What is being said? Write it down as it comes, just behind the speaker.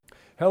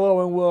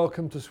Hello and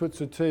welcome to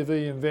Switzer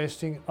TV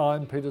Investing.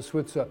 I'm Peter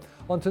Switzer.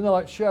 On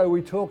tonight's show,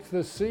 we talk to the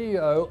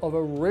CEO of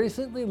a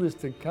recently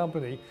listed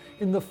company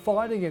in the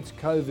fight against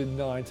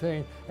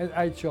COVID-19 and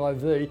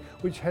HIV,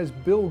 which has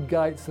Bill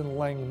Gates and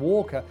Lang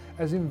Walker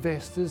as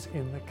investors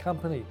in the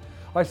company.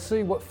 I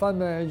see what fund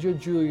manager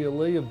Julia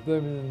Lee of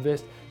Berman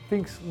Invest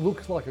thinks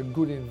looks like a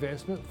good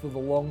investment for the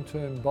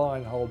long-term buy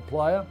and hold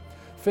player.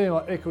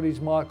 Fairmont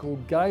Equities' Michael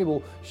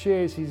Gable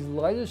shares his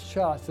latest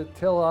charts that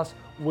tell us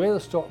where the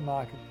stock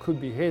market could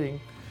be heading.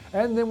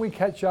 And then we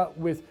catch up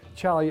with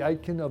Charlie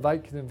Aitken of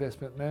Aitken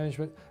Investment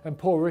Management and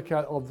Paul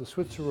Rickard of the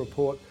Switzer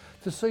Report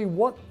to see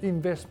what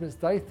investments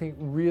they think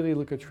really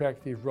look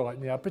attractive right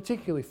now,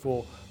 particularly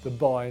for the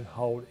buy and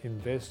hold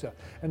investor.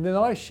 And then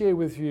I share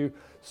with you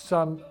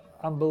some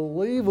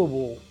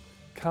unbelievable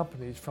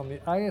companies from the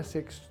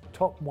ASX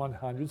top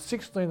 100,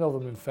 16 of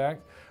them in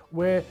fact,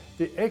 where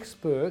the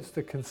experts,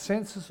 the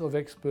consensus of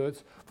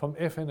experts from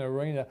FN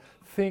Arena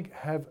think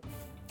have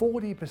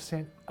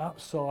 40%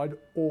 upside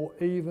or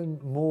even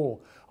more.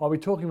 I'll be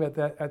talking about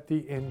that at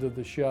the end of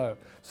the show.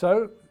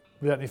 So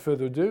without any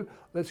further ado,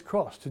 let's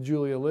cross to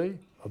Julia Lee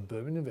of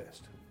Berman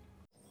Invest.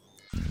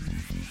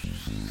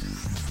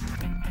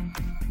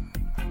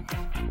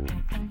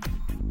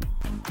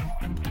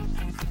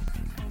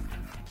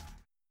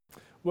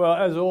 Well,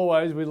 as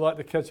always, we'd like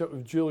to catch up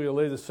with Julia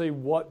Lee to see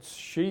what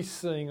she's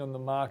seeing on the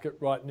market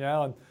right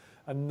now. And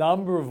a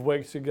number of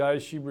weeks ago,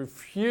 she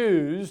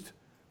refused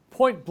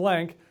point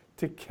blank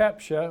to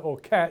capture or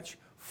catch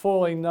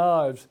falling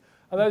knives.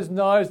 Are those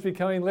knives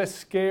becoming less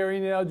scary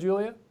now,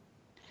 Julia?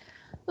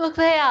 Look,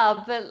 they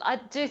are, but I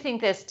do think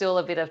there's still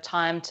a bit of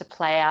time to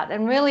play out.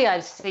 And really,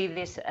 I see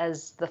this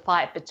as the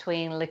fight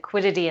between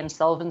liquidity and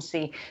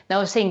solvency. Now,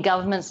 we've seen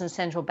governments and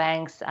central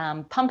banks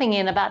pumping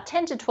in about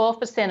 10 to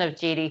 12% of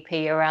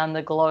GDP around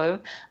the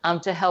globe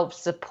to help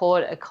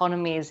support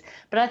economies.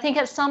 But I think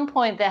at some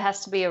point there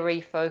has to be a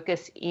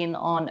refocus in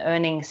on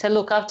earnings. So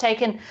look, I've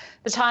taken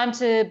the time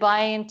to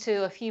buy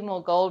into a few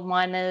more gold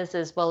miners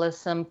as well as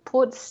some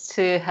puts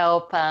to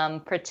help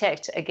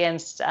protect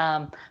against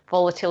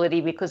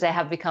volatility because they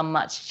have become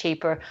much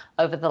cheaper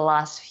over the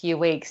last few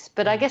weeks.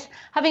 But I guess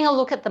having a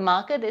look at the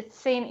market, it's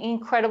seen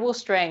incredible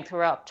strength.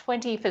 We're up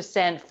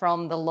 20%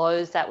 from the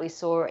lows that we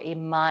saw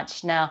in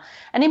March now.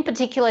 And in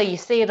particular, you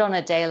see it on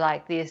a day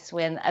like this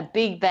when a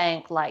big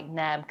bank like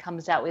NAB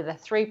comes out with a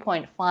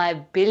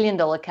 $3.5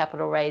 billion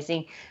capital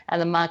raising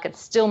and the market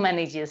still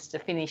manages to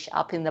finish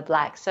up in the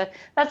black. So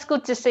that's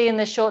good to see in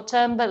the short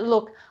term. But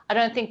look, I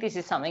don't think this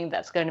is something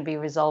that's going to be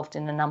resolved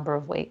in a number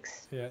of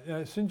weeks. Yeah,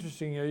 it's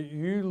interesting.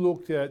 You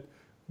looked at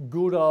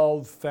good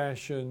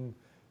old-fashioned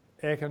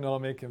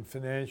economic and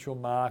financial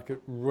market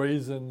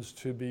reasons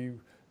to be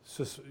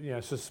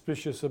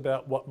suspicious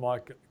about what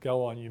might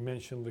go on. You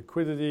mentioned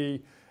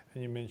liquidity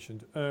and you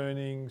mentioned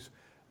earnings,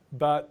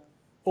 but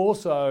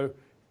also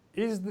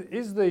is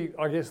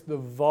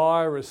the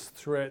virus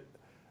threat,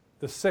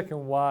 the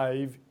second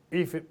wave,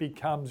 if it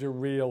becomes a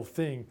real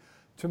thing?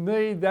 To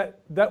me,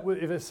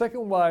 if a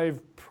second wave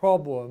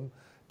problem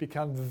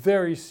becomes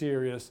very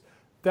serious,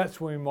 that's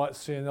when we might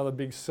see another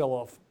big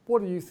sell-off.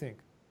 What do you think?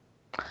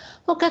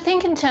 Look, I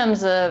think in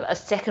terms of a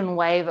second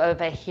wave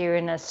over here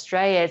in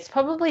Australia, it's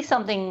probably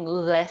something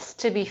less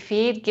to be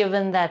feared,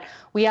 given that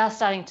we are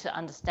starting to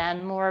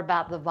understand more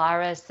about the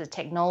virus. The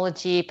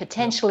technology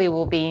potentially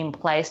will be in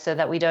place so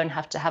that we don't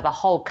have to have a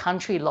whole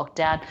country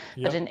lockdown,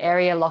 but an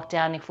area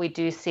lockdown if we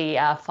do see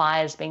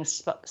fires being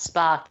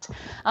sparked.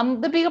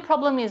 The bigger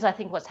problem is, I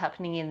think, what's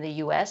happening in the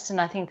US,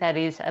 and I think that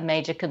is a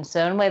major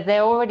concern where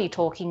they're already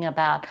talking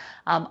about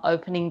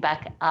opening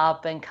back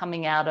up and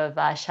coming out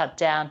of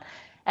shutdown.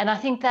 And I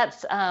think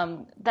that's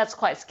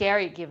quite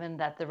scary, given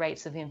that the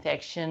rates of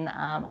infection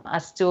are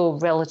still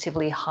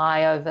relatively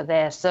high over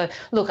there. So,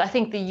 look, I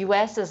think the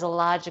US as a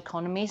large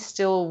economy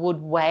still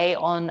would weigh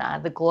on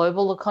the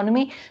global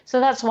economy. So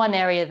that's one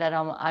area that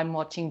I'm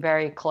watching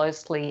very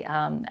closely.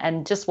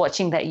 And just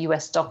watching that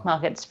US stock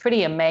market, it's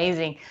pretty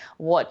amazing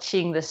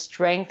watching the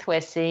strength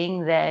we're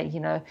seeing there.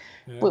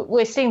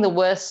 We're seeing the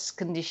worst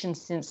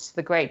conditions since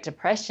the Great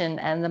Depression,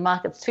 and the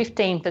market's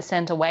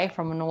 15% away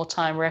from an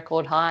all-time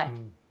record high.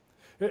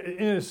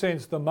 In a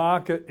sense, the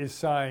market is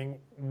saying,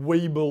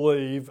 we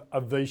believe a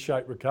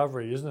V-shaped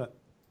recovery, isn't it?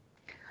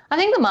 I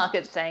think the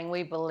market's saying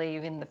we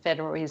believe in the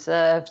Federal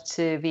Reserve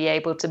to be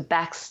able to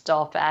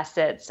backstop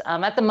assets.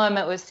 At the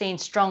moment, we've seen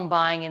strong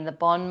buying in the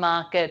bond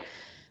market.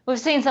 We've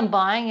seen some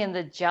buying in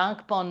the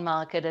junk bond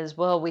market as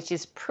well, which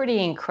is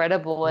pretty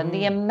incredible. And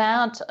the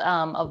amount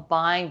of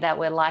buying that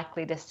we're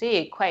likely to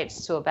see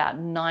equates to about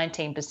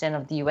 19%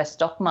 of the US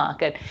stock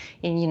market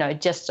in,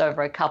 just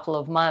over a couple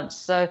of months.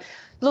 So,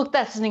 look,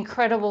 that's an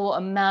incredible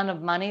amount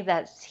of money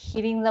that's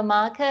hitting the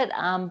market.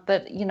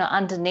 But,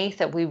 underneath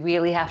it, we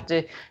really have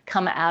to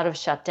come out of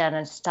shutdown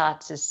and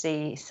start to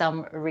see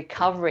some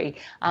recovery.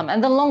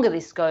 And the longer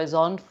this goes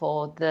on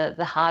for,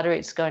 the harder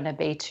it's going to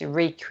be to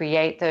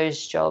recreate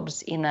those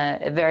jobs in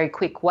a very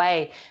quick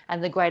way,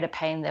 and the greater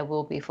pain there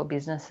will be for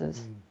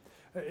businesses.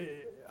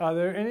 Are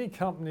there any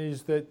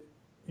companies that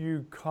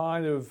you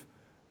kind of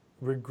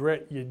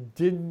regret you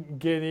didn't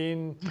get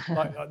in?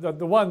 Like,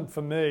 the one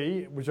for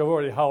me, which I've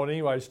already held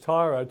anyway, is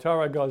Tyro.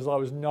 Tyro got as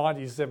low as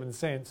 97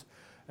 cents,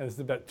 and it's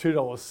about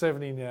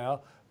 $2.70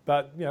 now.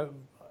 But you know,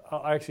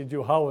 I actually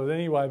do hold it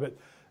anyway. But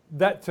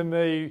that to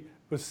me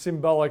was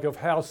symbolic of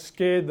how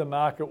scared the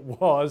market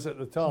was at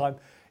the time.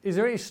 Is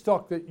there any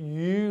stock that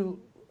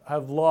you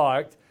have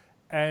liked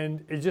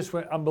and it just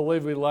went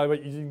unbelievably low,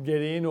 but you didn't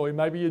get in, or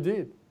maybe you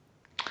did?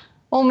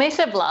 Well,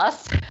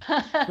 Mesoblast.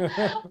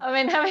 I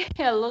mean, having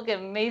a look at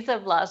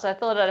Mesoblast, I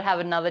thought I'd have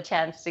another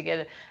chance to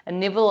get a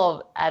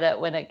nibble at it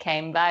when it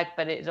came back,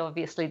 but it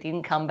obviously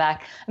didn't come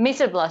back.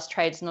 Mesoblast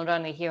trades not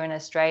only here in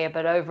Australia,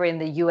 but over in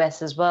the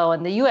US as well.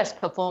 And the US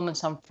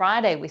performance on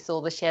Friday, we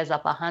saw the shares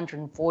up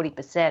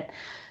 140%.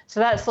 So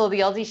that saw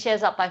the Aussie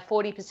shares up by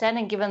 40%,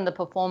 and given the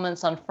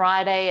performance on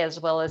Friday as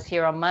well as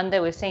here on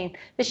Monday, we've seen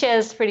the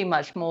shares pretty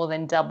much more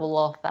than double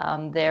off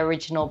their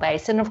original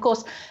base. And of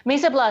course,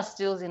 Mesoblast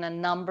deals in a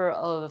number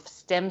of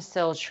stem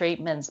cell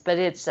treatments, but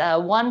it's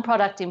one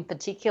product in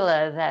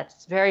particular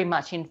that's very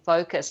much in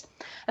focus,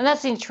 and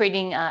that's in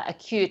treating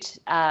acute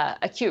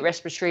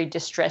respiratory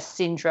distress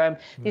syndrome.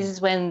 This is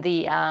when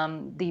the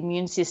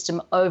immune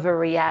system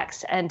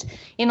overreacts, and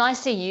in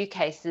ICU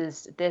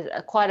cases, there's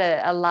quite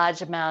a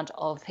large amount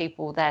of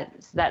people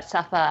that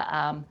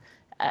suffer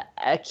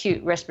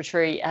acute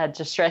respiratory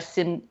distress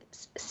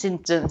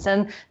symptoms,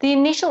 and the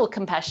initial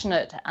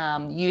compassionate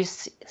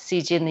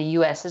usage in the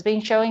US has been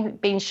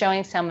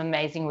showing some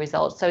amazing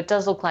results. So it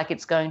does look like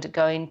it's going to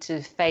go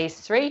into phase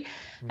 3.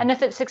 And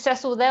if it's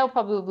successful, they'll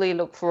probably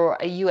look for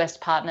a US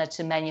partner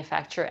to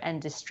manufacture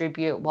and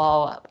distribute,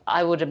 while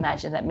I would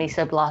imagine that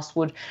Mesoblast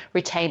would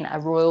retain a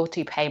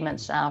royalty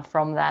payments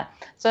from that.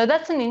 So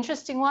that's an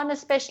interesting one,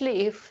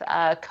 especially if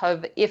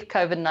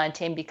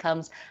COVID-19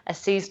 becomes a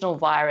seasonal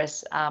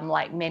virus,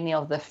 like many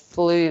of the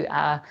flu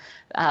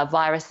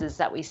viruses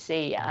that we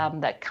see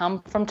that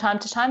come from time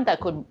to time.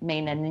 That could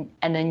mean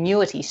an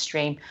annuity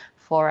stream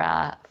for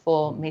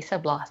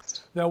Mesoblast.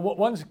 Now,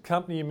 one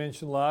company you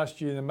mentioned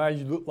last year that made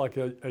you look like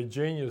a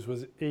genius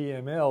was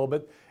EML,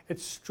 but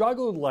it's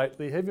struggled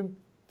lately. Have you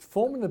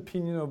formed an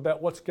opinion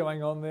about what's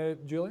going on there,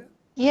 Julia?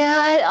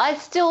 Yeah, I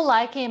still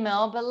like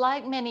EML, but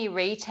like many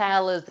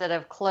retailers that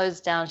have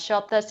closed down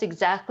shop, that's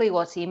exactly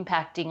what's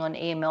impacting on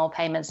EML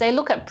payments. They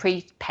look at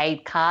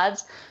prepaid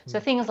cards,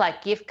 so things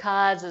like gift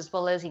cards, as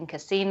well as in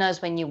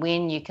casinos, when you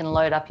win, you can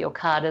load up your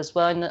card as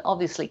well. And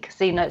obviously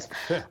casinos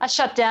are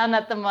shut down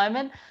at the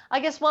moment.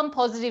 I guess one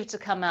positive to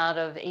come out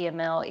of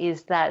EML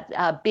is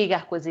that big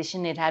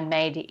acquisition it had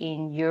made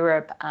in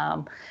Europe.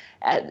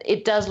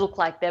 It does look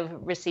like they've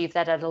received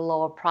that at a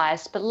lower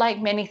price, but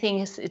like many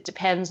things, it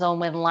depends on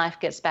when life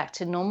gets back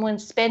to normal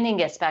and spending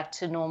gets back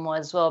to normal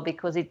as well,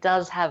 because it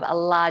does have a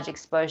large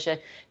exposure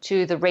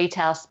to the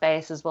retail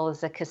space as well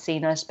as the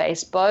casino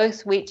space,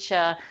 both which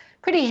are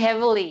pretty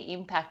heavily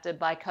impacted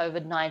by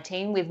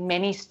COVID-19, with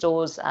many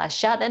stores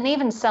shut, and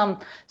even some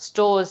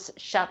stores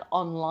shut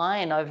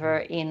online over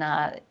in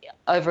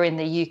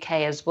the UK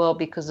as well,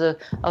 because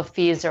of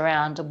fears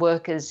around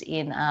workers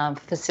in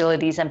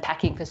facilities and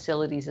packing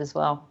facilities as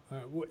well.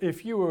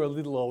 If you were a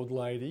little old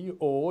lady,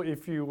 or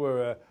if you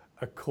were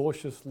a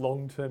cautious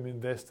long-term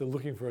investor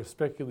looking for a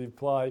speculative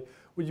play,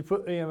 would you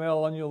put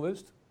EML on your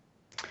list?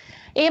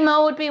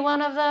 EML would be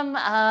one of them.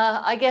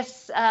 I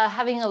guess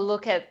having a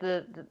look at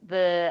the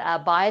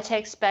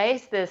biotech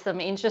space, there's some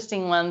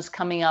interesting ones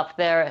coming up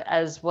there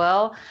as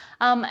well.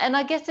 And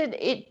I guess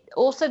it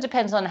also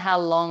depends on how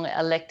long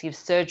elective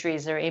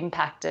surgeries are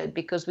impacted,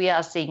 because we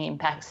are seeing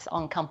impacts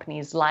on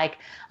companies like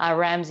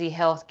Ramsay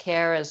Health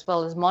Care as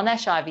well as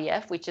Monash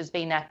IVF, which has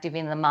been active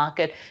in the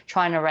market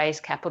trying to raise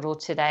capital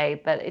today.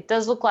 But it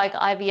does look like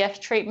IVF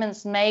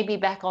treatments may be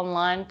back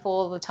online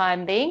for the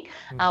time being,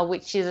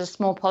 which is a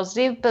small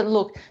positive. But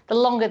look, the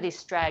longer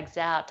this drags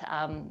out,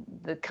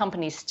 the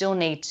companies still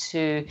need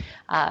to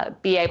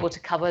be able to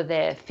cover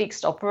their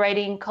fixed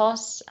operating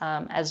costs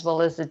as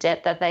well as the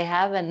debt that they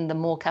have, and the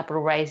more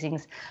capital raisings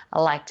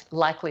are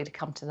likely to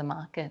come to the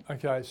market.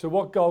 Okay, so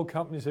what gold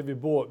companies have you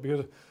bought?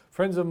 Because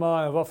friends of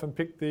mine have often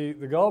picked the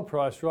gold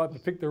price right,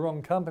 but picked the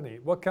wrong company.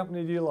 What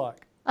company do you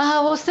like?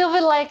 Well,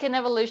 Silver Lake and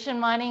Evolution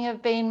Mining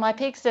have been my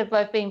picks. They've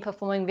both been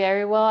performing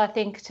very well. I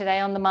think today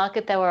on the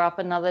market they were up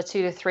another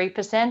 2 to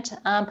 3%.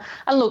 And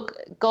look,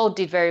 gold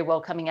did very well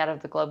coming out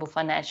of the global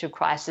financial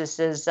crisis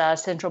as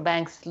central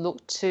banks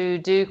looked to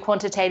do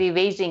quantitative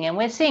easing, and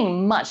we're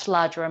seeing much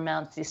larger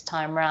amounts this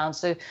time around.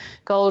 So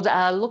gold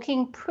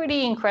looking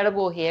pretty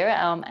incredible here,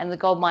 and the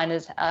gold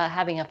miners are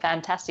having a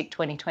fantastic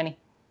 2020.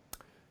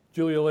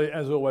 Julia Lee,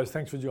 as always,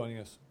 thanks for joining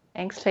us.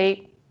 Thanks,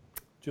 Pete.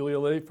 Julia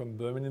Lee from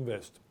Burman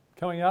Invest.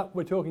 Coming up,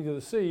 we're talking to the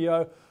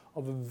CEO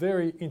of a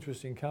very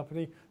interesting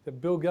company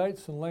that Bill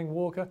Gates and Lang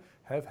Walker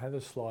have had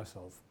a slice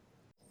of.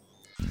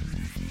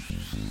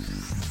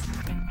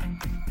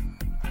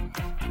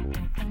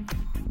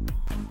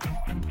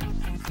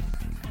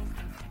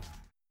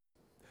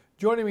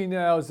 Joining me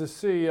now is the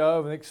CEO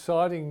of an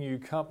exciting new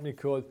company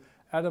called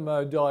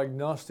Atomo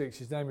Diagnostics.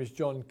 His name is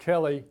John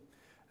Kelly,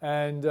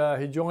 and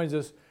he joins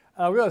us.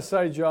 We've got to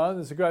say, John,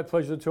 it's a great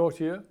pleasure to talk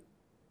to you.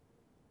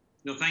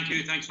 No, thank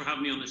you. Thanks for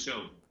having me on the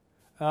show.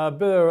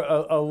 Better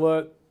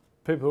alert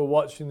people who are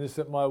watching this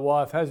that my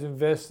wife has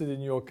invested in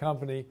your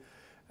company,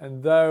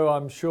 and though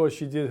I'm sure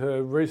she did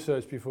her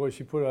research before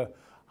she put her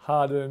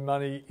hard-earned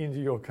money into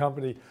your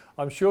company,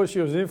 I'm sure she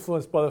was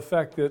influenced by the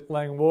fact that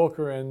Lang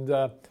Walker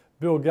and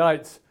Bill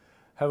Gates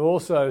have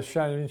also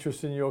shown an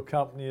interest in your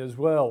company as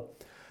well.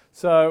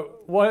 So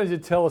why don't you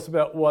tell us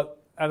about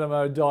what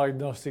Atomo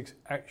Diagnostics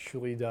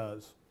actually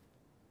does?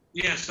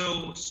 Yeah,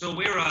 so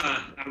we're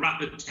a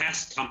rapid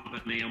test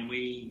company, and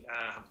we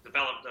have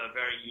developed a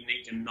very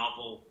unique and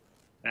novel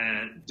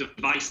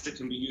device that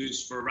can be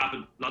used for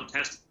rapid blood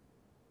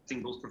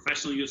testing, both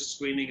professional use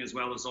screening as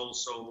well as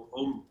also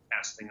home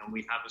testing, and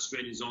we have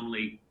Australia's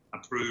only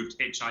approved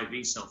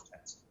HIV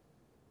self-test.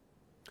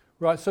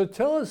 Right, so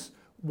tell us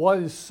what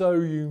is so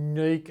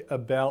unique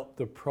about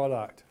the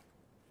product.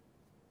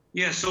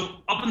 Yeah, so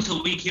up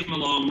until we came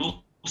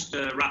along, most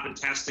rapid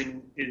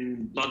testing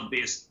in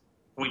blood-based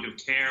point of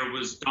care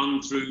was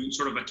done through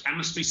sort of a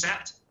chemistry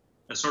set,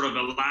 a sort of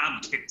a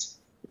lab kit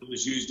that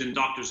was used in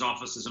doctors'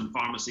 offices and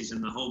pharmacies in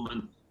the home.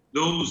 And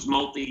those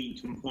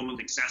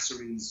multi-component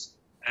accessories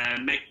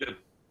make the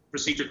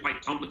procedure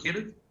quite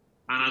complicated.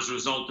 And as a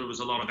result, there was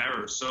a lot of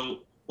errors. So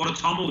what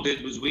Atomo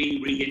did was we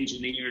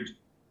re-engineered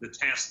the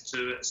test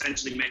to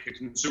essentially make a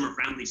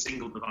consumer-friendly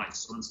single device.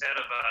 So instead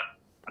of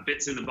a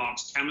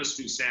bits-in-the-box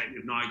chemistry set,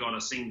 you've now got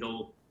a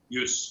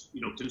single-use,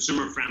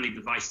 consumer-friendly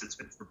device that's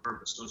fit for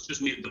purpose. So it's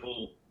just made the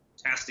whole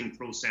testing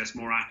process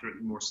more accurate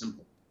and more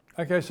simple.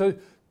 Okay, so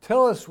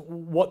tell us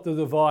what the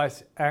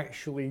device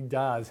actually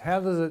does. How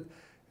does it,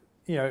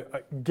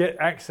 get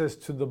access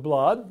to the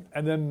blood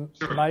and then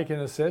make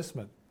an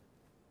assessment?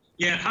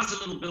 Yeah, it has a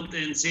little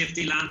built-in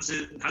safety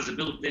lancet. It has a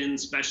built-in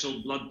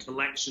special blood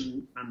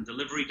collection and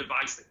delivery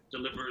device that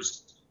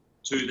delivers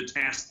to the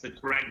test the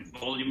correct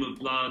volume of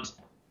blood.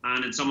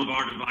 And in some of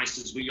our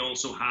devices, we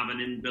also have an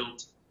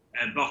inbuilt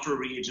buffer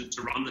reagent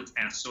to run the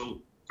test.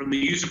 So from the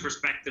user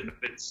perspective,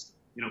 it's,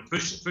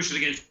 push it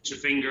against your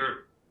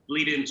finger,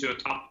 bleed into a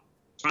cup,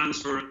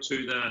 transfer it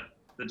to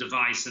the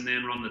device, and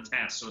then run the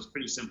test. So it's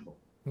pretty simple.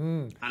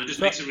 And it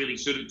just makes it really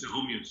suited to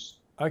home use.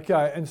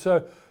 Okay, and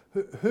so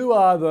who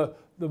are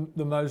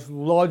the most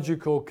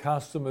logical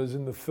customers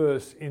in the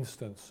first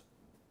instance?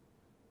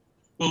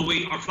 Well,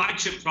 our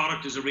flagship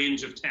product is a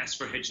range of tests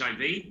for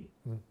HIV,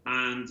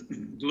 and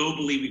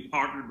globally we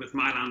partnered with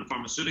Mylan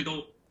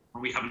Pharmaceutical,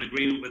 and we have an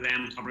agreement with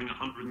them covering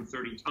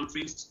 130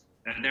 countries.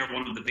 And they're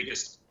one of the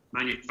biggest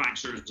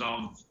manufacturers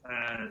of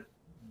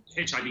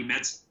HIV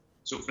medicine.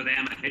 So for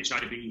them, a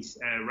HIV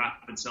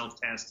rapid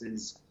self-test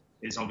is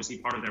obviously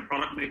part of their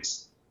product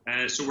mix.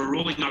 So we're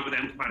rolling out with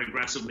them quite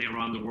aggressively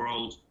around the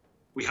world.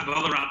 We have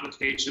other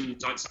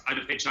applications outside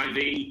of HIV.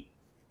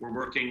 We're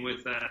working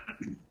with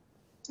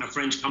a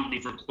French company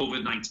for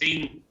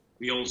COVID-19.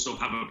 We also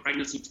have a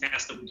pregnancy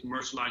test that we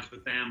commercialize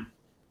with them,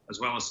 as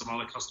well as some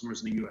other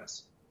customers in the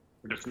US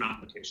for different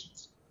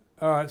applications.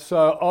 All right,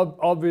 so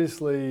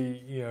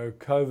obviously,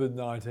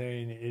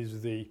 COVID-19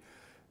 is the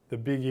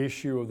big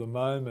issue of the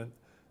moment.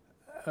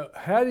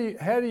 How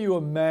do you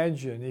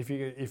imagine, if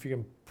you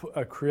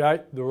can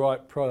create the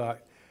right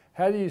product,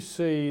 how do you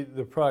see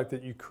the product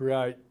that you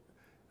create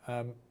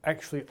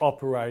actually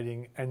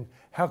operating, and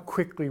how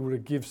quickly would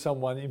it give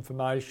someone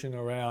information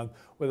around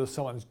whether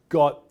someone's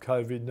got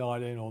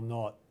COVID-19 or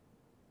not?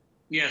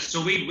 Yes,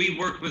 so we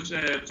worked with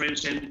a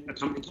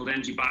company called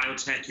NG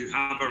Biotech, who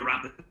have a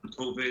rapid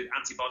COVID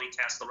antibody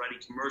test already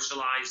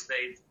commercialized.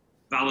 They've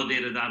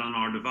validated that on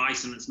our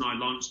device, and it's now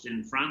launched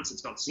in France.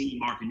 It's got CE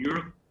mark in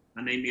Europe,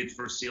 and they made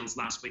first sales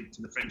last week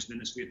to the French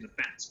Ministry of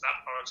Defense.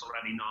 That product's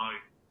already now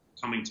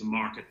coming to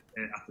market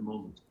at the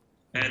moment.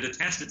 The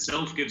test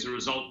itself gives a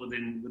result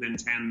within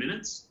 10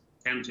 minutes,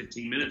 10,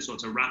 15 minutes, so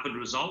it's a rapid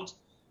result.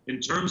 In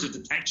terms of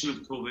detection of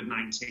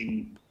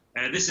COVID-19,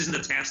 this isn't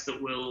a test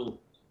that will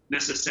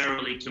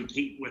necessarily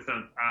compete with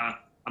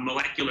a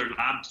molecular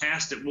lab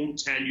test. It won't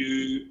tell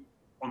you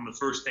on the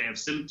first day of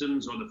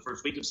symptoms or the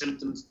first week of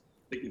symptoms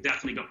that you've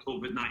definitely got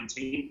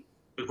COVID-19.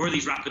 But where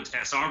these rapid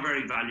tests are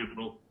very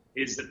valuable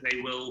is that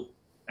they will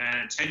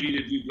tell you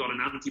if you've got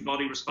an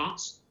antibody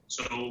response.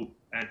 So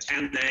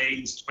 10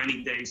 days,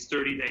 20 days,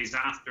 30 days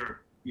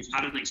after you've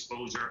had an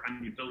exposure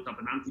and you've built up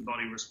an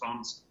antibody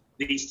response,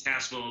 these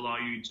tests will allow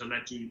you to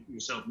let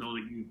yourself know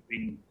that you've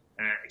been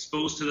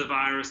exposed to the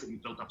virus, that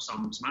you've built up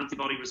some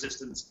antibody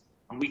resistance.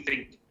 And we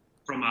think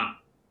from a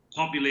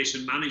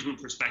population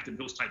management perspective,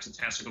 those types of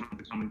tests are going to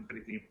become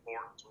critically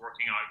important to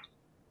working out,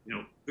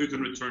 who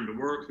can return to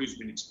work, who's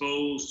been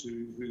exposed,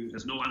 who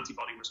has no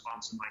antibody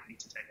response and might need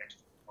to take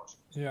extra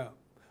precautions. Yeah.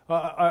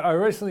 I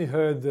recently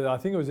heard that I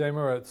think it was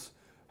Emirates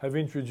have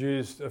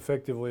introduced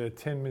effectively a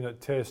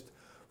 10-minute test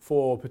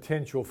for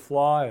potential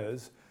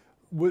flyers.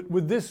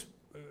 Would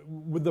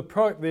the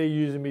product they're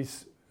using be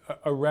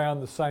around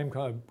the same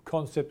kind of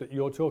concept that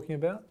you're talking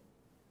about?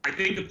 I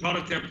think the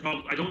product there,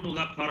 I don't know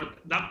that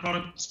product. That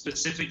product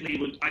specifically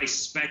would, I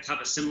suspect,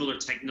 have a similar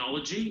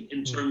technology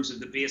in terms of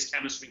the base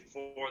chemistry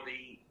for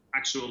the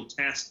actual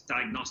test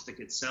diagnostic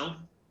itself.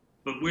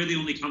 But we're the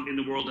only company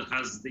in the world that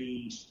has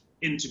the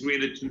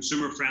integrated,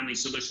 consumer-friendly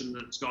solution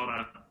that's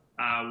got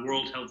a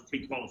World Health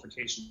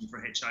pre-qualification for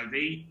HIV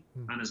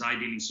and is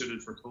ideally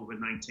suited for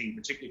COVID-19,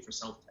 particularly for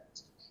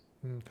self-test.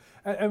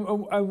 And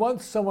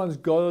once someone's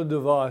got a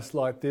device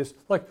like this,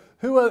 like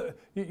who are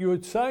you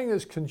were saying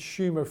it's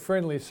consumer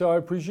friendly, so I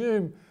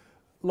presume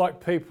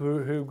like people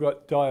who've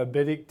got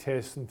diabetic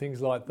tests and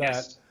things like that.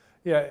 Yes.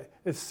 Yeah,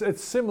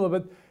 it's similar,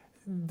 but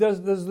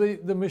does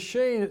the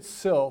machine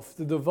itself,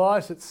 the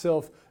device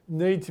itself,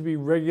 need to be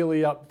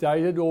regularly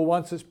updated, or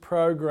once it's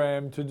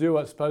programmed to do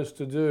what it's supposed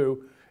to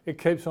do, it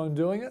keeps on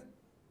doing it?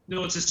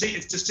 No, it's a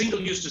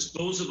single-use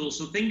disposable.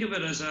 So think of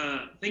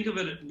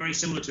it very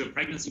similar to a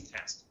pregnancy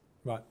test.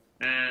 Right.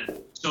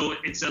 So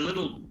it's a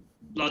little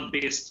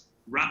blood-based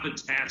rapid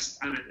test,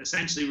 and it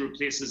essentially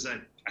replaces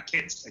a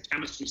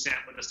chemistry set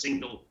with a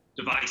single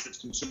device that's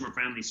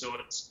consumer-friendly. So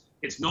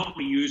it's not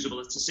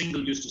reusable. It's a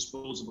single-use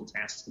disposable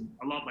test,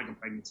 a lot like a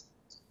pregnancy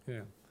test.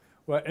 Yeah.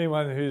 Well,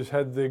 anyone who's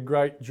had the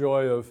great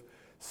joy of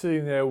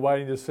sitting there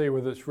waiting to see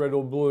whether it's red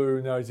or blue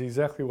knows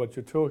exactly what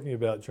you're talking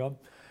about, John.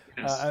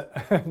 Yes.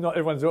 Not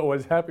everyone's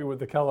always happy with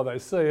the colour they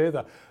see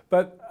either.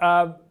 But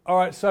all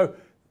right, so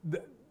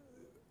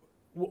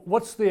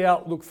what's the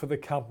outlook for the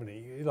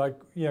company? Like,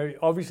 you know,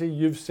 obviously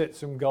you've set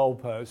some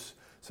goalposts,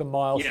 some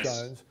milestones.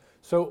 Yes.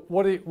 So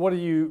what are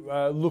you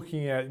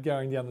looking at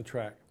going down the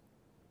track?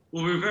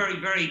 Well, we're very,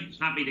 very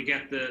happy to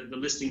get the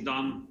listing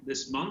done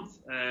this month.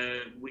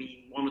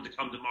 We wanted to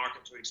come to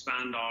market to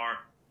expand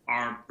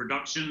our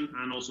production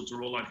and also to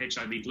roll out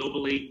HIV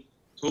globally.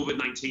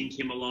 COVID-19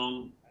 came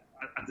along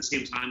at the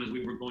same time as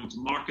we were going to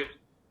market.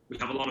 We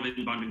have a lot of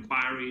inbound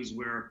inquiries.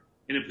 We're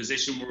in a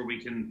position where we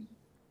can,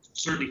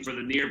 certainly for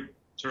the near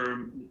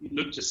term,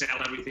 look to sell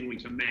everything we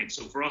can make.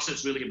 So for us,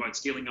 it's really about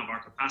scaling up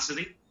our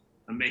capacity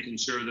and making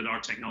sure that our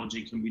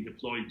technology can be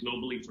deployed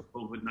globally for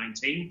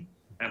COVID-19,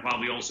 while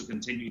we also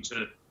continue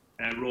to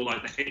roll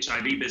out the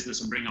HIV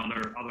business and bring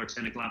other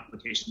clinical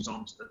applications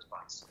onto the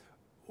device.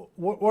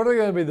 What are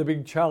going to be the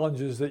big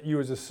challenges that you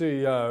as a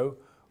CEO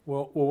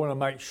will want to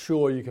make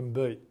sure you can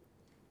beat?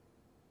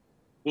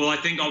 Well, I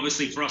think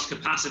obviously for us,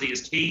 capacity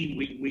is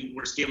key.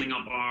 We're scaling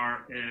up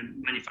our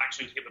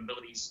manufacturing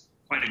capabilities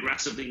quite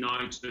aggressively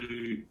now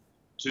to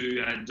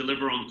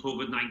deliver on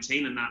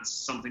COVID-19, and that's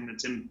something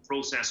that's in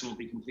process and will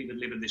be completed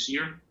later this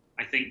year.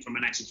 I think from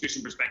an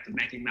execution perspective,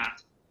 making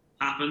that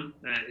happen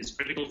is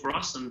critical for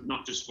us, and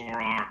not just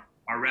for our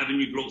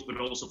revenue growth, but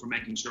also for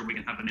making sure we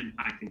can have an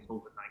impact in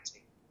COVID-19.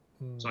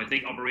 So I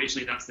think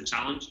operationally that's the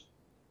challenge.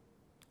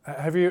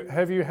 Have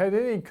you had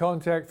any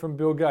contact from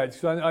Bill Gates?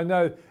 Because I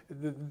know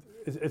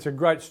it's a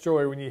great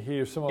story when you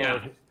hear someone. Yeah.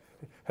 Like,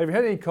 have you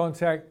had any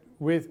contact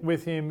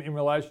with him in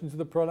relation to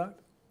the product?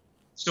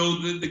 So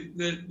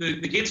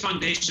the Gates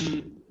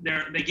Foundation,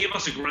 they gave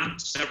us a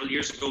grant several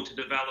years ago to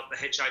develop the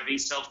HIV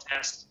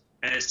self-test.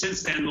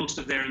 Since then, most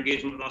of their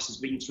engagement with us has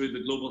been through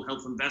the Global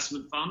Health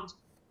Investment Fund,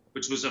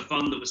 which was a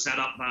fund that was set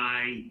up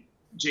by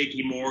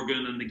JP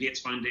Morgan and the Gates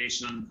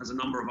Foundation, and has a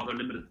number of other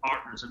limited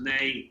partners. And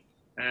they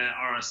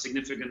are a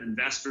significant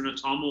investor in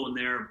Atomo, and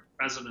their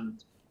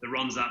president that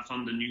runs that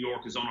fund in New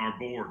York is on our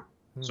board.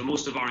 So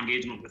most of our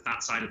engagement with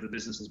that side of the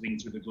business has been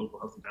through the Global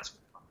Health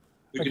Investment Fund.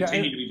 We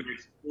continue to be very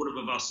supportive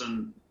of us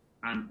and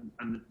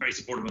very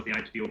supportive of the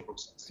IPO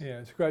process. Yeah,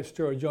 it's a great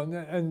story, John.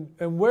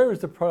 And where is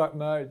the product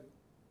made?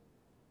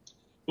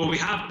 Well, we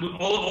have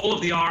all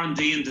of the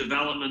R&D and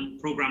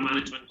development, program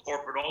management,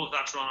 corporate, all of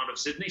that's run out of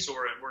Sydney. So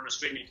we're an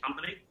Australian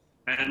company,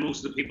 and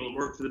most of the people that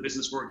work for the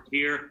business work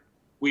here.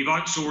 We've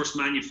outsourced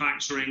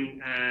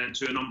manufacturing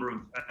to a number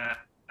of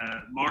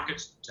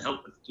markets to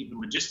help with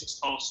keeping logistics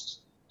costs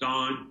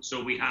down.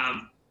 So we have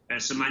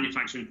some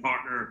manufacturing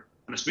partner,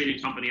 an Australian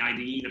company,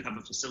 IDE, that have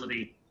a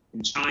facility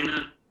in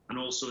China and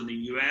also in the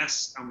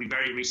US. And we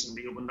very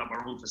recently opened up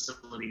our own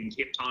facility in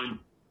Cape Town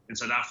in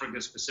South Africa,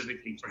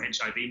 specifically for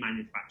HIV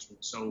manufacturing.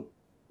 So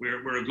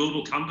we're a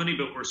global company,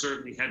 but we're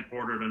certainly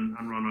headquartered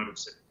and run out of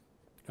Sydney.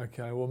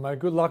 Okay, well, mate,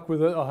 good luck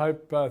with it. I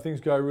hope things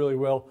go really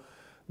well.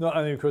 Not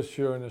only because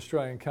you're an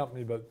Australian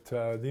company, but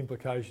the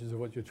implications of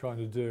what you're trying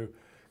to do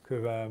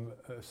could have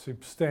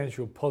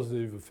substantial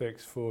positive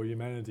effects for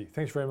humanity.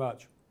 Thanks very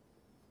much.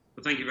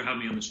 Well, thank you for having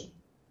me on the show.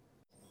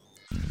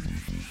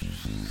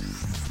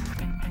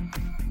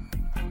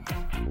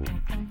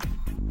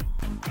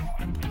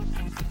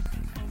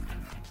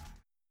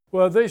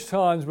 Well, these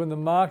times when the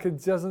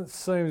market doesn't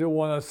seem to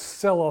want to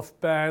sell off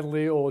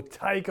badly or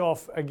take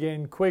off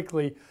again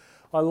quickly,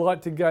 I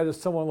like to go to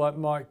someone like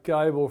Mike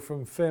Gable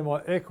from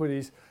Fairmont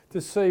Equities to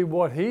see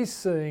what he's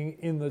seeing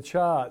in the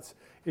charts.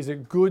 Is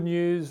it good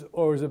news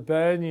or is it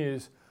bad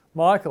news?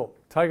 Michael,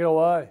 take it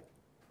away.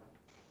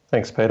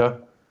 Thanks, Peter.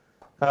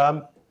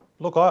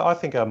 Look, I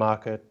think our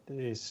market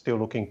is still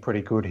looking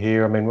pretty good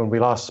here. I mean, when we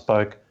last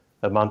spoke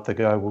a month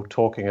ago, we were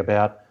talking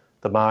about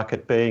the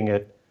market being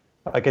at,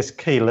 I guess,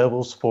 key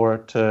levels for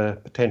it to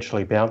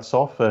potentially bounce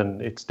off,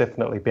 and it's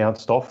definitely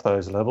bounced off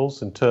those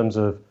levels. In terms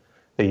of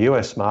the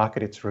US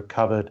market, it's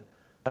recovered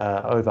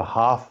over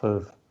half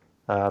of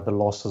the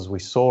losses we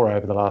saw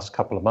over the last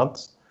couple of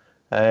months.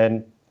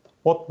 And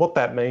what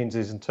that means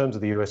is, in terms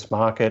of the US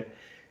market,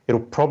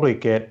 it'll probably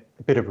get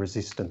a bit of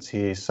resistance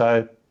here.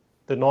 So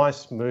the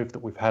nice move that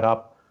we've had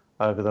up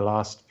over the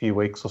last few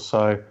weeks or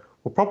so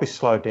will probably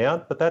slow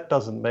down, but that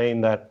doesn't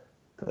mean that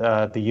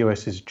the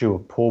US is due a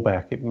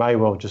pullback. It may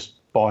well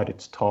just bide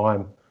its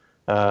time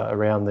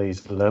around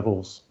these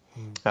levels.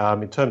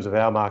 In terms of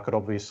our market,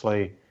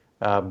 obviously,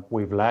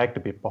 we've lagged a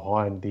bit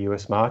behind the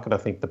US market. I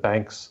think the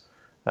banks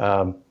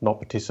not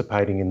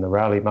participating in the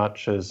rally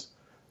much as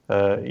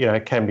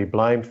can be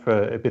blamed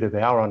for a bit of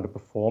our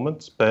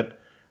underperformance. But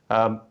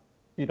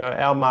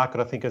our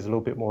market, I think, has a little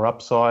bit more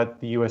upside.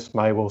 The US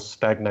may well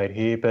stagnate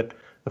here, but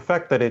the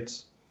fact that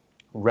it's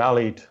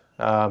rallied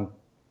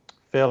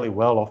fairly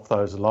well off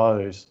those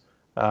lows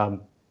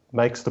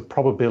makes the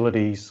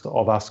probabilities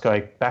of us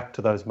going back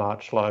to those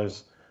March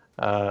lows,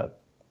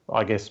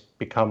 I guess,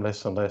 become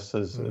less and less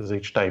as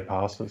each day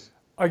passes.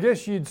 I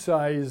guess you'd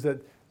say is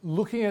that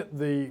looking at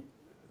the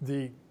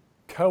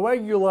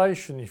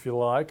coagulation, if you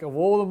like, of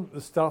all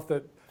the stuff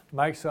that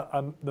makes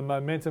the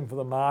momentum for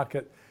the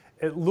market,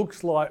 it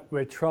looks like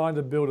we're trying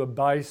to build a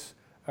base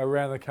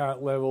around the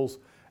current levels,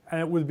 and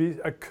it would be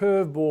a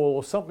curveball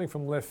or something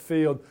from left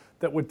field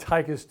that would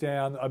take us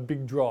down a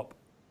big drop.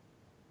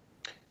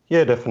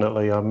 Yeah,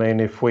 definitely. I mean,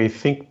 if we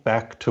think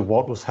back to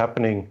what was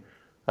happening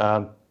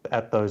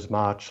at those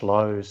March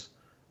lows,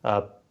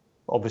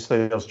 obviously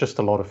there was just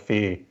a lot of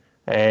fear,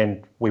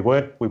 and we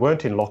weren't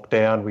in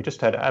lockdown. We just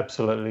had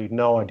absolutely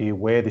no idea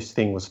where this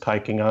thing was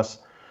taking us.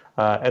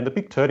 And the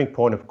big turning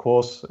point, of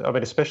course, I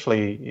mean,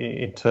 especially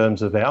in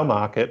terms of our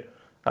market,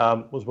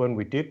 was when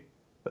we did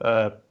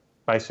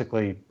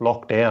basically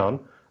lock down,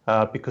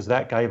 because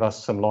that gave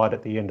us some light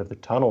at the end of the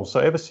tunnel. So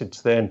ever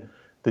since then,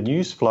 the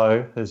news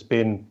flow has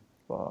been,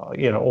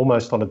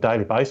 almost on a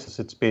daily basis,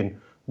 it's been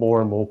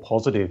more and more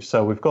positive.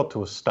 So we've got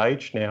to a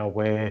stage now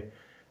where,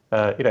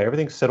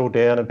 everything's settled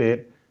down a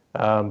bit.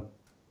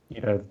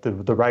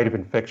 The rate of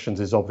infections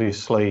is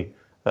obviously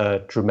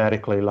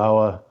dramatically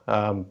lower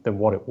than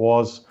what it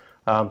was.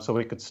 So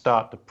we could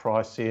start to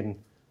price in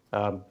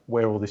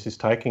where all this is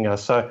taking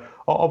us. So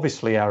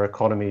obviously our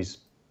economies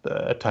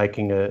are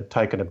taking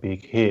a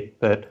big hit.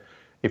 But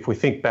if we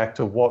think back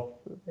to what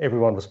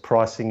everyone was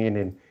pricing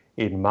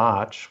in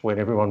March, when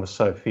everyone was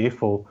so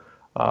fearful,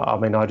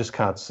 I just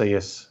can't see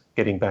us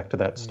getting back to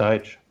that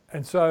stage.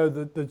 And so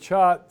the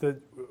chart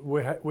that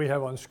we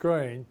have on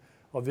screen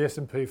of the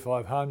S&P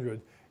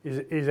 500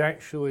 is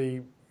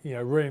actually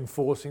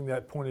reinforcing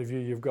that point of view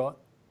you've got.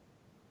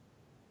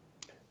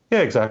 Yeah,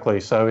 exactly.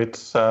 So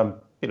it's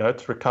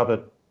it's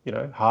recovered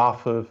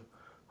half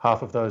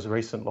of those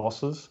recent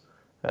losses.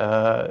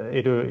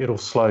 It'll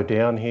slow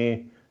down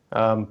here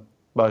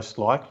most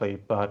likely,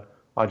 but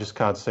I just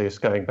can't see us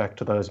going back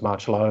to those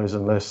March lows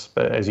unless,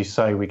 as you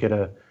say, we get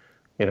a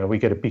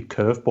big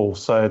curveball.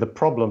 So the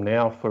problem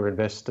now for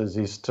investors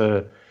is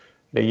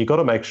you've got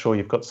to make sure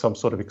you've got some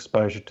sort of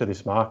exposure to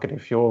this market.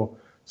 If you're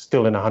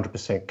still in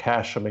 100%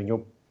 cash,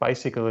 you're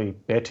basically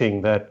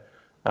betting that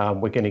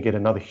we're going to get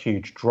another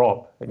huge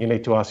drop, and you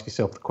need to ask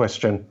yourself the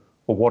question,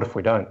 well, what if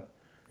we don't?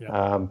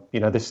 Yeah.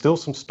 There's still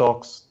some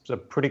stocks,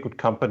 some pretty good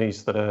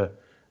companies that are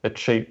at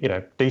cheap,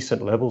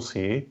 decent levels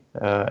here,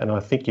 and I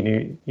think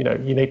you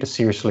need to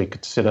seriously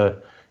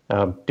consider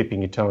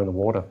dipping your toe in the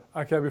water.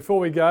 Okay, before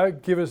we go,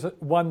 give us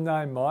one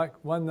name, Mike.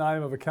 One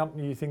name of a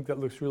company you think that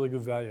looks really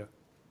good value.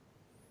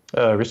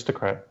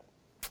 Aristocrat.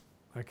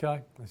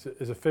 Okay,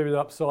 there's a fair bit of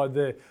upside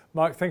there.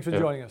 Mike, thanks for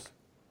joining us.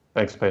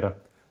 Thanks, Peter.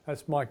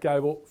 That's Mike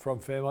Gable from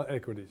Fairmont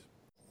Equities.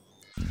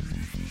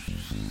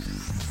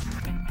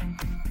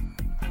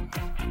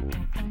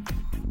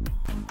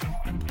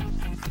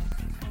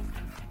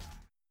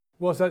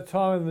 Well, it's that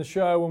time in the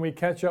show when we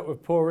catch up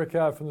with Paul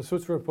Rickard from the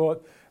Switzer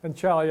Report and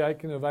Charlie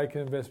Aiken of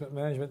Aiken Investment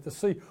Management to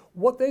see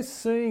what they're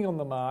seeing on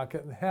the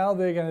market and how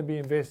they're going to be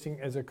investing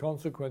as a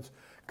consequence.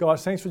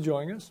 Guys, thanks for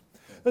joining us.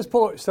 Let's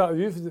start with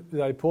you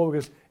today, Paul,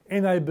 because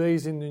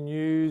NAB's in the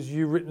news.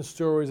 You've written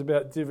stories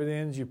about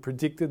dividends. You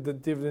predicted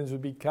that dividends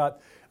would be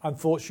cut.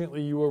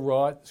 Unfortunately, you were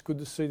right. It's good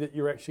to see that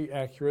you're actually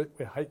accurate.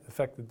 We hate the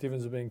fact that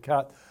dividends are being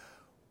cut.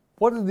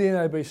 What did the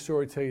NAB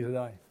story tell you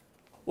today?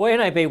 Well,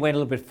 NAB went a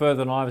little bit further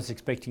than I was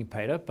expecting,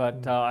 Peter,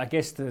 but I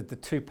guess the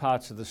two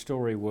parts of the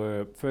story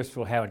were, first of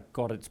all, how it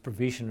got its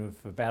provision of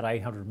about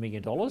 $800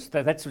 million.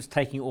 That's what's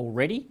taking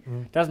already.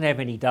 Doesn't have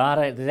any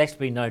data. There's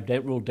actually been no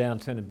real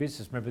downturn in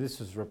business. Remember, this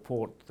was a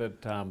report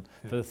that for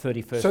the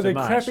 31st of March. So their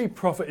crappy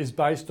profit is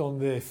based on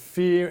their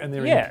fear and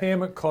their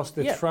impairment cost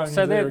they're throwing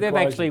into their equation. So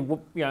they've actually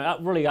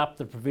really upped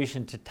the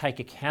provision to take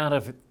account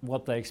of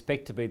what they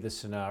expect to be the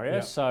scenario.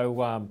 Yeah.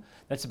 So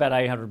that's about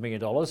 $800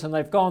 million. And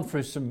they've gone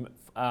through some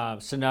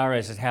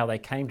scenarios as how they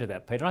came to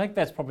that, Peter. I think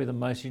that's probably the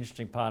most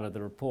interesting part of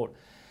the report.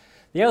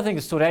 The other thing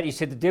that stood out, you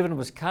said the dividend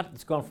was cut.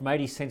 It's gone from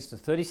 80 cents to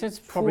 30 cents,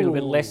 probably a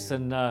little bit less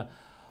than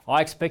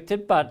I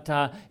expected. But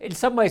in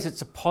some ways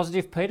it's a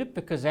positive, Peter,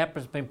 because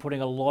APRA's been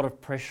putting a lot of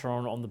pressure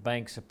on the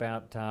banks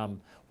about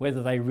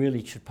whether they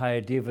really should pay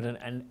a dividend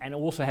and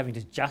also having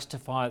to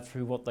justify it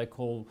through what they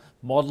call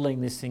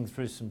modelling this thing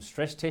through some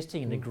stress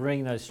testing and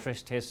agreeing those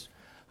stress tests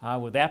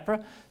with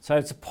APRA. So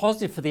it's a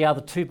positive for the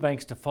other two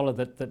banks to follow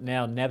that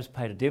now NAB's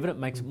paid a dividend.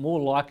 It makes it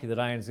more likely that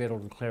ANZ will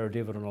declare a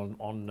dividend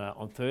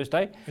on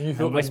Thursday. And you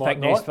thought they Westpac might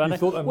next not? You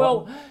thought they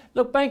Well, might?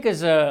 look,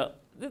 bankers are,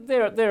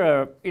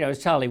 they're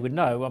as Charlie would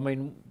know, I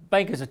mean,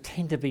 bankers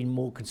tend to be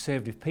more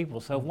conservative people.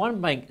 So if one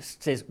bank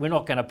says we're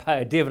not going to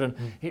pay a dividend,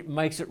 it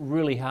makes it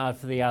really hard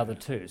for the other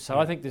two. So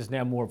I think there's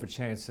now more of a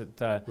chance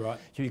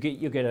that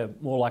you get a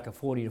more like a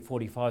 40 to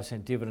 45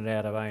 cent dividend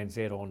out of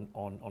ANZ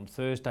on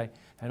Thursday,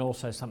 and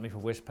also something for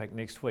Westpac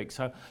next week.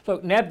 So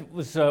look, NAB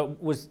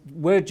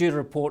were due to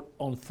report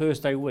on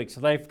Thursday week, so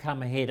they've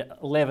come ahead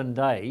 11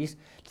 days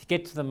to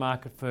get to the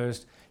market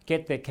first,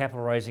 get their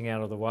capital raising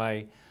out of the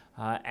way.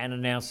 And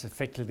announce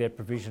effectively their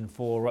provision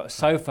for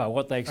so far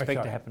what they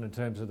expect to happen in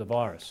terms of the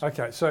virus.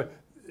 Okay, so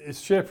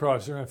its share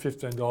price is around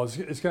 $15.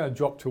 It's going to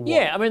drop to what?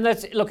 Yeah, I mean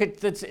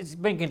it's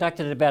been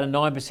conducted at about a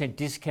 9%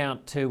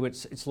 discount to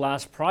its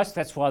last price.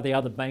 That's why the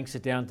other banks are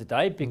down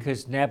today,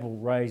 because NAB will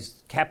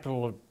raise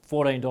capital at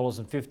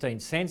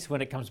 $14.15.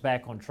 When it comes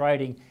back on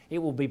trading, it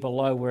will be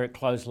below where it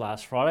closed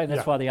last Friday, and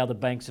that's why the other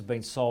banks have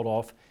been sold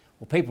off.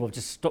 Well, people have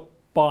just stopped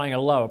buying a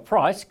lower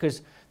price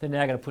because they're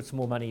now going to put some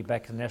more money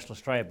back to the National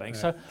Australia Bank.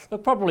 So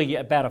look, probably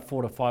about a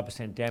 4 to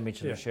 5%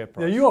 damage in the share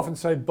price. Now, you often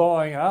say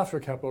buying after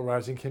a capital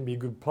raising can be a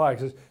good play,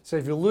 because so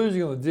if you're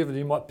losing on the dividend,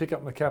 you might pick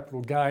up the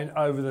capital gain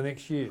over the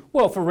next year.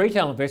 Well, for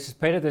retail investors,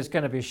 Peter, there's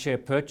going to be a share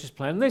purchase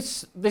plan.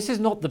 This is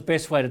not the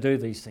best way to do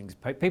these things.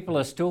 People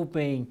are still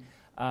being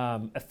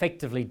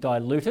effectively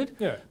diluted,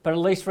 but at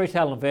least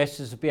retail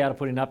investors will be able to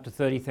put in up to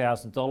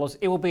 $30,000.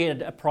 It will be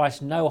at a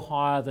price no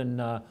higher than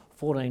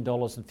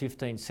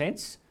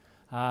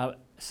 $14.15.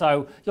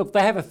 So, look,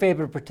 they have a fair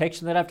bit of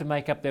protection. They don't have to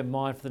make up their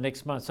mind for the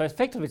next month. So,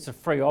 effectively, it's a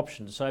free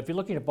option. So, if you're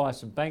looking to buy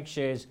some bank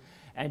shares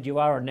and you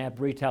are a NAB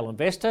retail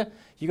investor,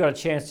 you've got a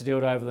chance to do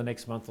it over the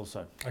next month or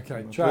so.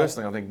 Okay,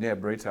 personally, I think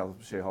NAB retail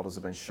shareholders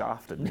have been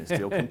shafted in this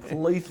deal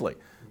completely.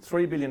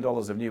 $3 billion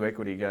of new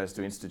equity goes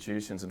to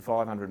institutions and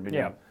 $500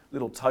 million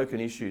little token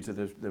issue to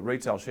the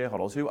retail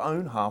shareholders who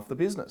own half the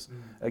business.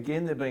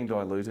 Again, they're being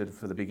diluted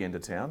for the big end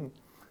of town.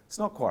 It's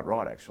not quite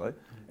right, actually.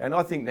 And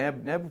I think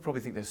NAB will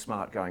probably think they're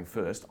smart going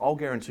first. I'll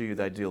guarantee you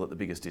they deal at the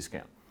biggest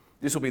discount.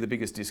 This will be the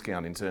biggest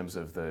discount in terms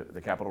of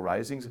the capital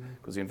raisings,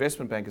 because the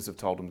investment bankers have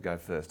told them to go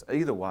first.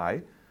 Either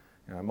way,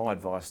 my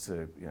advice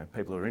to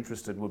people who are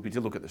interested would be to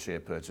look at the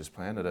share purchase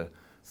plan at a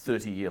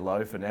 30-year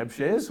low for NAB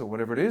shares or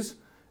whatever it is.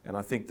 And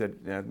I think that,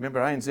 remember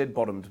ANZ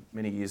bottomed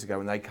many years ago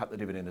when they cut the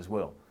dividend as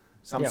well.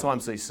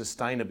 Sometimes the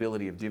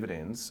sustainability of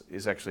dividends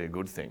is actually a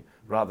good thing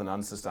rather than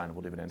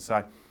unsustainable dividends.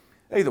 So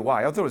either way,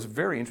 I thought it was a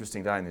very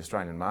interesting day in the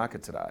Australian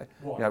market today.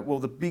 Well,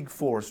 the big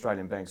four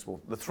Australian banks,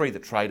 the three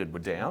that traded were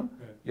down,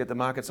 yet the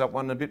market's up 1%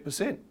 and a bit.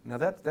 Now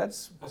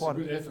that's quite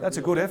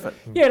a good effort.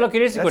 Yeah, look,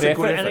 it is a good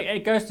effort. And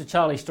it goes to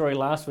Charlie's story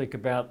last week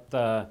about,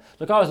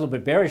 look, I was a little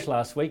bit bearish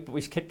last week, but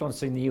we kept on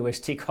seeing the US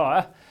tick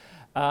higher.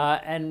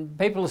 And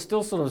people are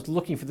still sort of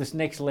looking for this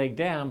next leg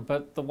down,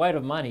 but the weight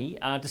of money,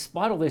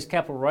 despite all these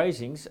capital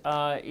raisings,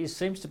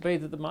 seems to be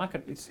that the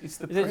market... It's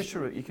the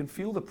pressure, you can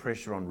feel the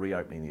pressure on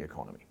reopening the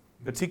economy,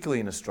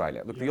 particularly in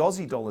Australia. Look, the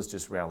Aussie dollar's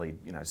just rallied,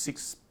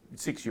 6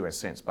 US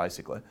cents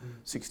basically,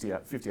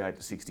 58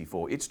 to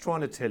 64. It's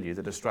trying to tell you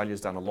that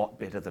Australia's done a lot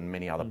better than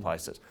many other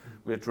places.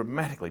 We're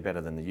dramatically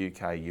better than the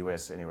UK,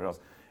 US, anywhere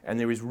else. And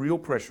there is real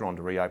pressure on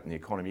to reopen the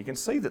economy. You can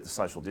see that the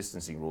social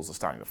distancing rules are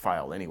starting to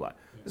fail anyway.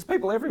 There's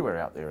people everywhere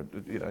out there,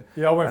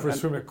 Yeah, I went for a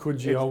swim at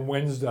Coogee on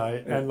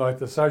Wednesday, and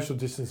the social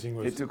distancing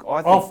was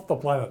off the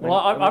planet.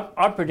 Well,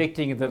 I'm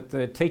predicting that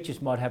the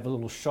teachers might have a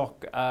little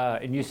shock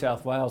in New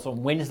South Wales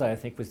on Wednesday. I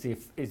think is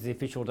the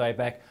official day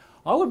back.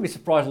 I would be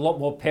surprised a lot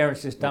more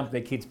parents just dump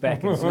their kids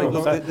back in school.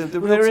 Look,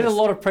 there is a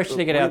lot of pressure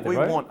to get out there,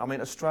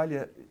 right?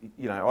 Australia,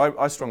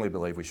 I strongly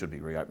believe we should be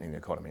reopening the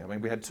economy. I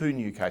mean, we had 2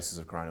 new cases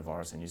of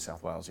coronavirus in New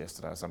South Wales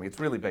yesterday or something. It's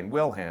really been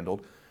well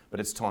handled,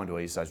 but it's time to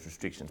ease those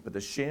restrictions. But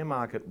the share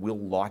market will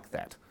like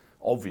that,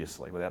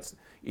 obviously.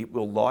 It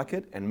will like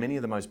it, and many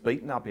of the most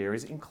beaten up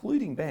areas,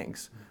 including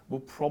banks, will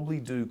probably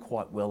do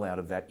quite well out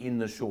of that in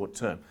the short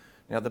term.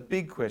 Now, the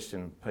big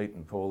question, Pete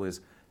and Paul,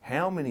 is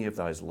how many of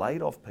those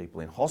laid off people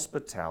in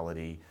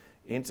hospitality,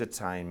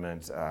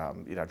 entertainment,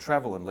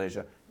 travel and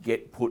leisure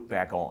get put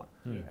back on?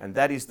 And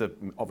that is the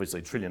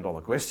obviously $1 trillion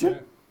question.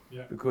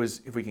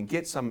 Because if we can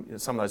get some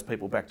of those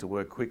people back to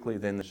work quickly,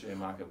 then the share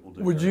market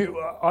will do.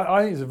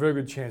 I think there's a very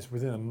good chance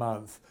within a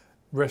month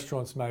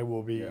restaurants may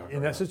well be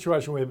in that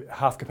situation where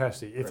half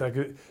capacity. If they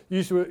could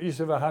used to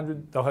have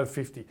 100, they'll have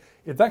 50.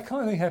 If that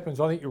kind of thing happens,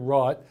 I think you're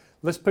right.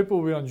 Less people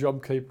will be on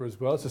JobKeeper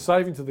as well. It's a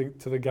saving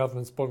to the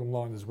government's bottom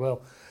line as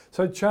well.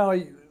 So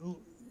Charlie,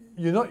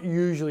 you're not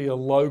usually a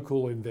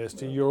local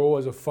investor. You're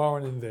always a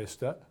foreign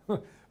investor.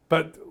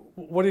 But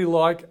what do you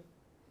like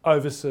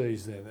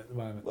overseas then at the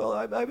moment? Well,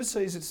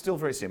 overseas it's still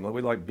very similar.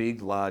 We like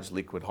big, large,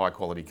 liquid, high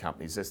quality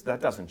companies.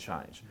 That doesn't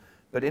change.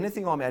 But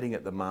anything I'm adding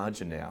at the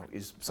margin now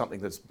is something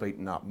that's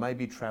beaten up,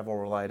 maybe travel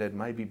related,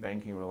 maybe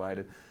banking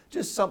related,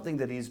 just something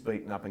that is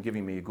beaten up and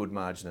giving me a good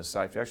margin of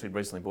safety. I actually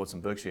recently bought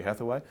some Berkshire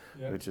Hathaway,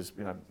 which is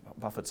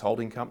Buffett's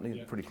holding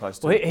company, pretty close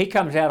to. Well, he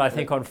comes out, I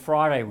think, on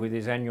Friday with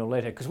his annual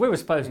letter, because we were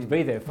supposed to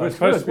be there.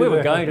 We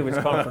were going to his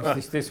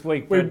conference this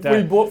week. We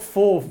bought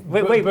 4.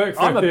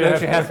 I'm a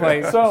Berkshire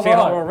Hathaway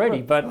shareholder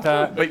already,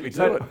 but beat me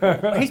to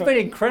it. He's been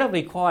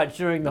incredibly quiet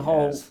during the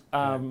whole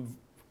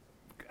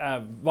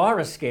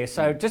virus scare.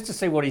 So just to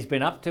see what he's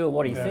been up to or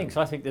what he thinks,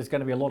 I think there's going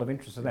to be a lot of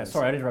interest in that.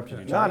 Sorry, I interrupted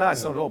you. No,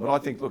 it's not at all. But I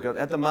think, look,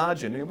 at the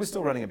margin, we're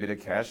still running a bit of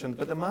cash,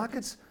 but the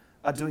markets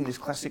are doing this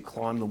classic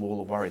climb the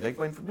wall of worry. They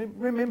went from,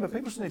 remember,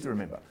 people just need to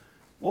remember,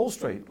 Wall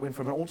Street went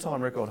from an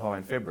all-time record high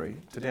in February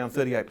to down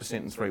 38%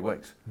 in 3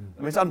 weeks.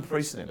 I mean, it's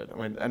unprecedented. I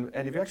mean, and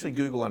if you actually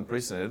Google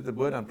unprecedented, the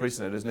word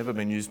unprecedented has never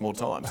been used more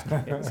times.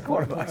 It's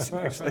quite amazing,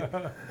 actually.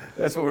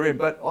 That's what we're in.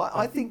 But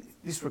I think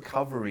this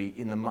recovery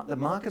in the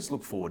markets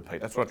look forward, Pete.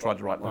 That's what I tried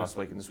to write last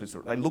week in the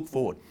Switzerland. They look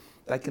forward.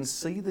 They can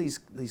see these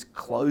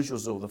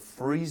closures or the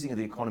freezing of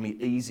the economy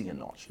easing a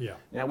notch. Yeah.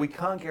 Now, we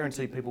can't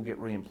guarantee people get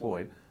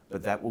re-employed,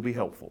 but that will be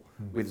helpful.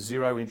 With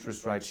zero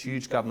interest rates,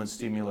 huge government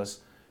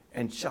stimulus,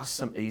 and just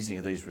some easing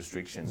of these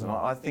restrictions. And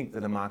I think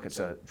that the markets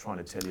are trying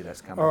to tell you that's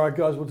coming. All right,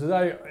 guys. Well,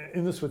 today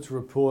in the Switzer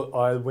Report,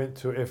 I went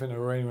to FN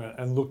Arena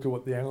and looked at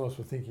what the analysts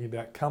were thinking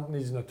about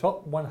companies in the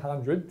top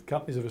 100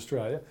 companies of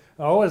Australia.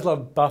 And I always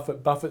loved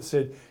Buffett. Buffett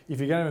said, if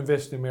you're going to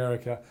invest in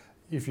America,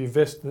 if you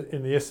invest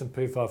in the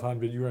S&P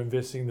 500, you're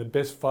investing in the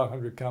best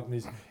 500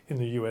 companies in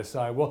the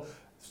USA. Well,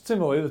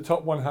 similarly, the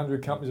top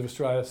 100 companies of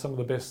Australia are some of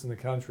the best in the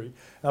country.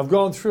 And I've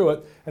gone through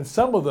it, and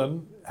some of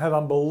them have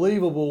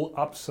unbelievable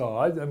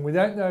upside, and we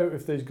don't know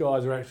if these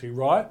guys are actually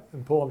right.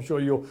 And Paul, I'm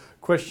sure you'll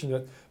question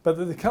it. But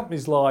the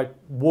companies like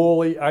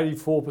Worley,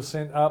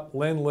 84% up,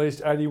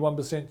 Lendlease,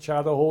 81%,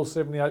 Charter Hall,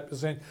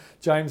 78%,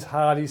 James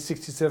Hardie,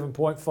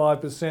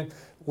 67.5%,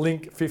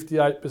 Link,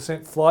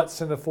 58%, Flight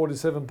Centre,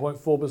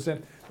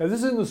 47.4%. Now,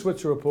 this is in the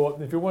Switzer Report,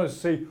 and if you want to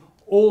see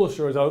all the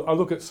stories, I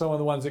look at some of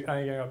the ones that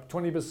are going up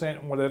 20%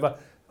 and whatever,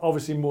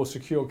 obviously more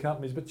secure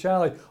companies. But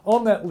Charlie,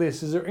 on that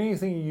list, is there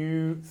anything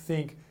you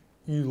think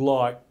you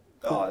like?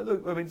 Oh,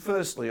 look, I mean,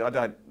 firstly, I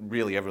don't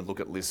really ever look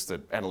at lists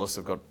that analysts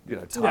have got,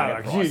 target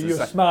No, prices.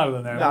 you're smarter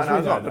than that. No,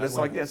 I'm not, but it's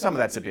like, some of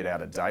that's a bit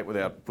out of date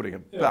without putting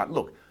it. But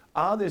look,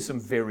 are there some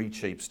very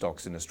cheap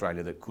stocks in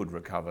Australia that could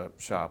recover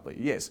sharply?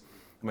 Yes.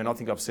 I mean, I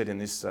think I've said in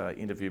this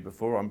interview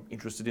before, I'm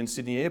interested in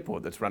Sydney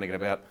Airport that's running at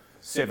about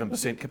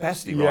 7%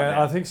 capacity right now.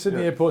 Yeah, I think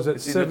Sydney Airport's at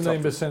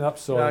 17%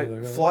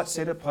 upside. Flight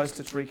Centre post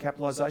its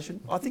recapitalisation,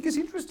 I think is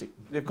interesting.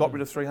 They've got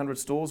rid of 300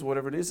 stores or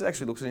whatever it is. It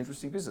actually looks an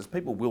interesting business.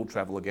 People will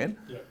travel again.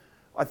 Yeah.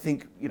 I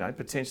think,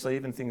 potentially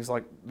even things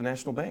like the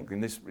National Bank in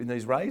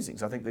these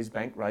raisings. I think these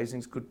bank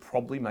raisings could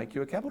probably make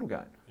you a capital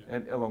gain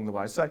and along the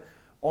way. So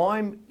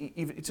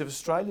if it's an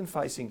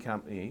Australian-facing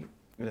company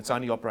and it's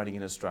only operating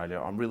in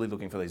Australia, I'm really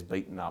looking for these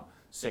beaten up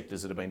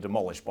sectors that have been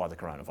demolished by the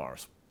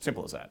coronavirus.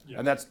 Simple as that. Yeah.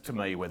 And that's, to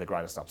me, where the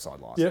greatest upside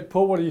lies. Yeah,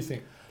 Paul, what do you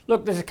think?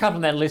 Look, there's a couple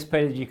on that list,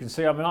 Peter, that you can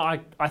see. I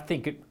mean, I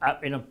think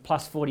in a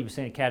plus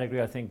 40%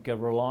 category, I think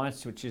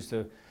Reliance, which is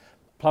the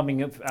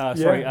plumbing,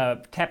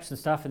 taps and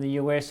stuff in the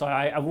US.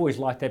 I've always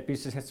liked that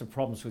business. Had some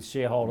problems with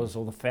shareholders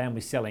or the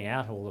family selling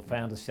out or the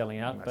founders selling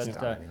out,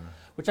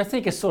 which I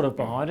think is sort of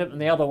behind it.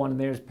 And the other one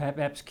there is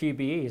perhaps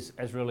QBE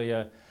as really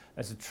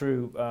as a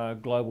true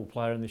global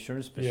player in the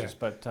insurance business.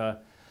 Yeah.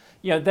 But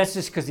that's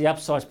just because the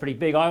upside's pretty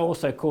big. I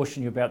also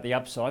caution you about the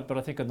upside, but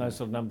I think on those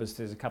sort of numbers,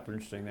 there's a couple of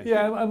interesting there.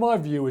 Yeah, and my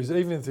view is,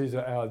 even if these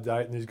are out of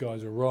date and these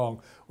guys are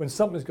wrong, when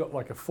something's got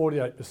like a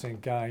 48%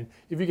 gain,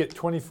 if you get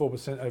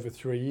 24% over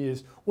 3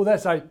 years, well,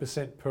 that's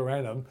 8% per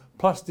annum,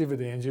 plus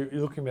dividends, you're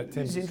looking at 10%.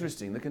 It's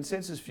interesting. The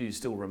consensus view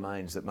still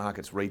remains that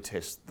markets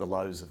retest the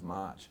lows of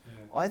March. Yeah.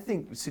 I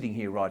think sitting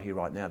here,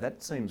 right now,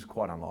 that seems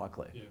quite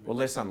unlikely, or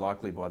less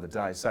unlikely by the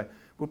day. So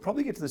we'll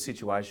probably get to the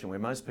situation where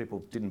most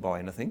people didn't buy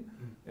anything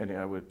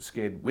and were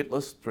scared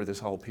witless through this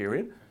whole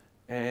period,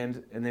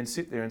 and then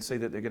sit there and see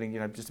that they're getting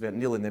just about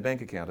nil in their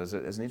bank account as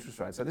an interest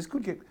rate. So this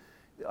could get.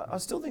 I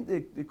still think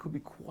there could be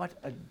quite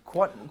a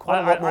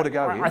lot more to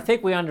go here. I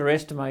think we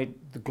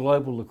underestimate the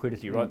global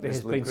liquidity, right?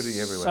 There's been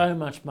so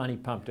much money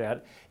pumped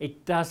out.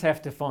 It does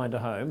have to find a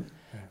home,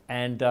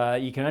 and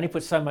you can only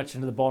put so much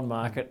into the bond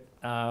market.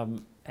 At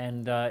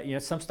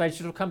some stage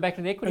it'll come back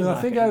to the equity market.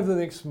 I think over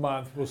the next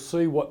month we'll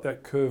see what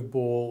that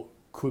curveball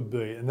could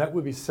be, and that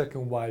would be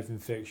second wave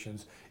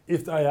infections.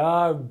 If they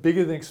are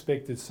bigger than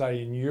expected,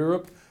 say in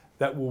Europe,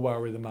 that will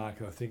worry the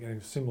market, I think,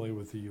 and similarly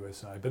with the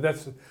USA. But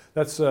that's a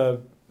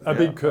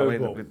big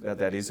curveball. I mean,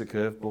 that is a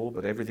curveball,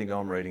 but everything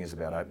I'm reading is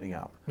about opening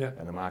up,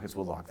 and the markets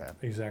will like that.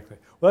 Exactly.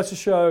 Well, that's the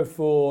show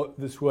for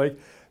this week.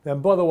 Now,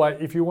 by the way,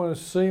 if you want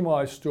to see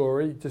my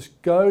story, just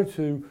go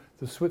to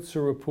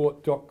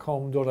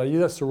theswitzerreport.com.au.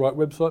 That's the right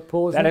website,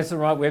 Paul, isn't it? That is the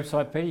right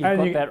website,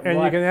 Peter. You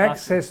can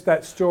access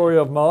that story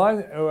of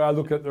mine, where I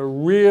look at the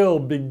real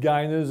big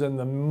gainers and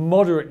the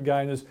moderate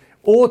gainers,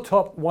 or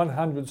top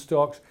 100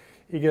 stocks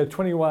You get a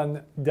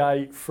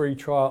 21-day free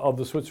trial of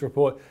the Switzer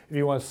Report if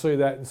you want to see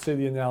that and see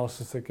the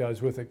analysis that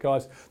goes with it.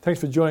 Guys, thanks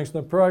for joining us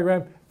on the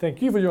program.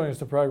 Thank you for joining us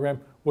on the program.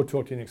 We'll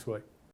talk to you next week.